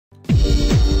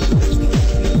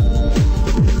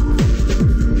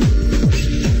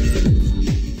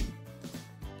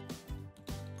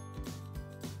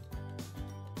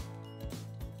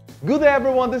Good day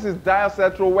everyone, this is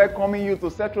Setro welcoming you to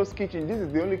Setro's kitchen. This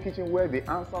is the only kitchen where the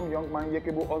handsome young man,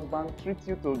 Yekebo husband, treats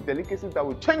you to delicacies that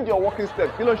will change your walking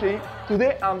step.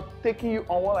 Today I'm taking you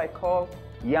on what I call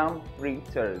yam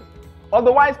fritters.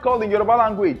 Otherwise called in Yoruba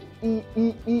language,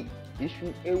 Ishu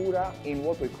Ewura in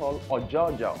what we call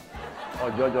OJOJO.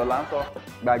 OJOJO lanso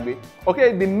bagbe.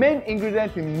 Okay, the main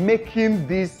ingredient in making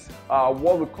this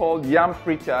what we call yam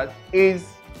fritters is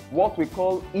what we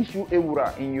call Ishu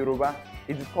Ewura in Yoruba.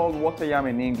 It is called water yam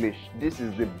in English. This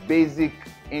is the basic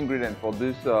ingredient for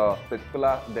this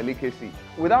particular delicacy.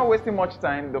 Without wasting much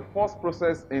time, the first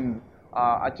process in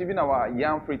achieving our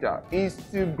yam fritter is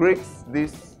to grate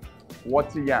this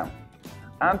water yam.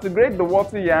 And to grate the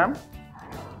water yam,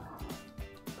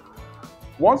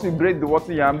 once you grate the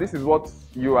water yam, this is what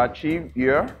you achieve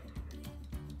here.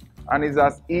 And it's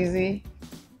as easy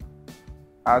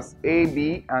as A,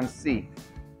 B, and C.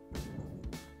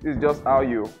 This is just how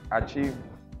you achieve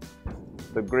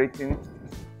the grating.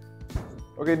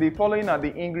 Okay, the following are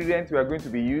the ingredients we are going to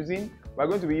be using. We are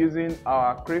going to be using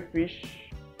our crayfish,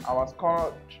 our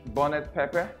scotch bonnet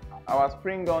pepper, our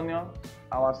spring onion,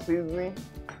 our seasoning.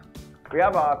 We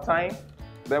have our thyme,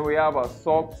 then we have our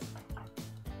salt.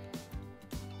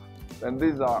 Then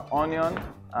these are onion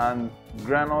and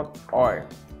groundnut oil.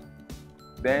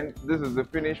 Then this is the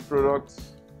finished product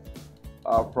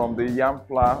from the yam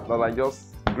flour that I just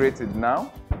grated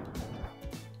now.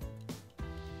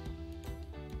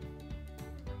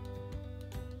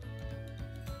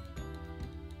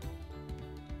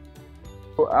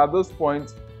 So at this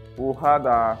point, we had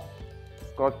our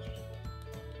scotch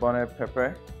bonnet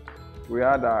pepper, we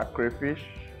had our crayfish,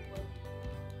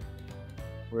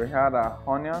 we had our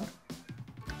onion,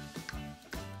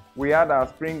 we had our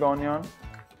spring onion,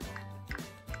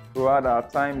 we had our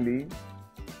thyme leaf,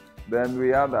 then we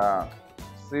had our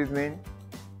seasoning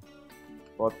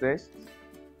for taste,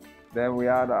 then we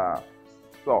add our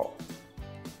salt.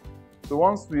 So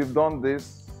once we've done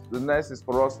this, the next is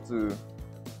for us to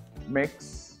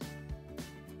mix.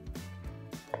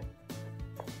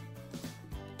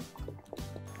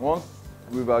 Once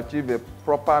we've achieved a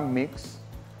proper mix,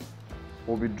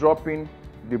 we'll be dropping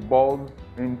the balls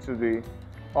into the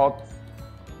hot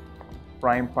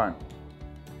frying pan.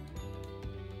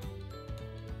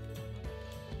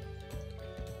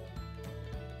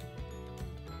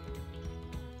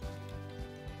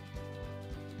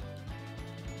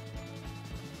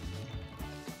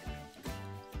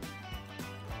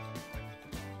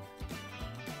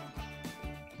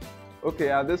 Okay,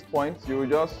 at this point, you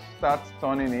just start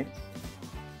turning it.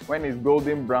 When it's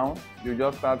golden brown, you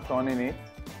just start turning it.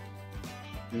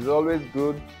 It's always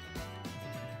good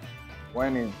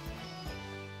when it's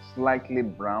slightly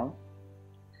brown.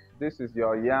 This is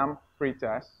your yam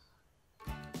fritters,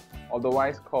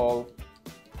 otherwise called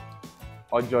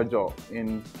OJOJO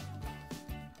in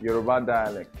Yoruba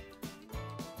dialect.